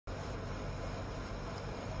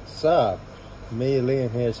What's up? Me,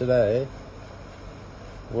 Liam here today.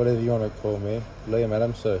 Whatever you want to call me. Liam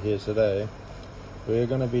Adams here today. We're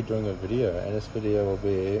going to be doing a video, and this video will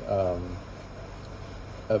be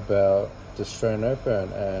about the Australian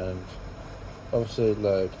Open. And obviously,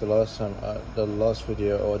 like the last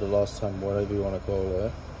video, or the last time, whatever you want to call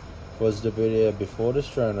it, was the video before the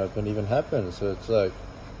Australian Open even happened. So it's like,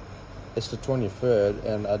 it's the 23rd,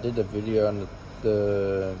 and I did a video on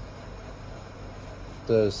the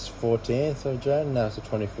 14th of Jan. Now it's the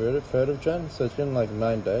 23rd of Jan. So it's been like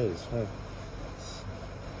 9 days, right?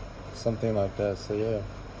 Something like that. So yeah,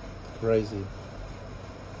 crazy.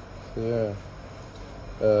 So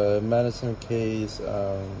yeah, Maddison Keys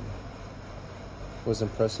was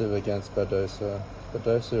impressive against Badosa.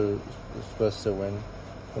 Badosa was supposed to win,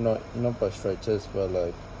 well, not by straight sets, but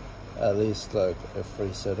like at least like a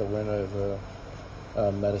 3-setter win over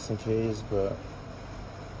Maddison Keys, but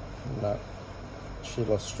no, she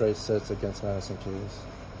lost straight sets against Maddison Keys.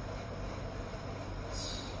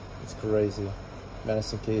 It's crazy.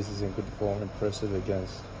 Maddison Keys is in good form, impressive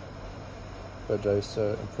against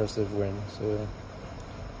Badosa, impressive win. So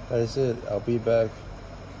that is it. I'll be back.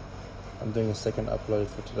 I'm doing a second upload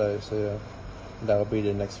for today, so yeah, that will be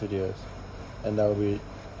the next videos, and that will be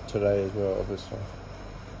today as well, obviously.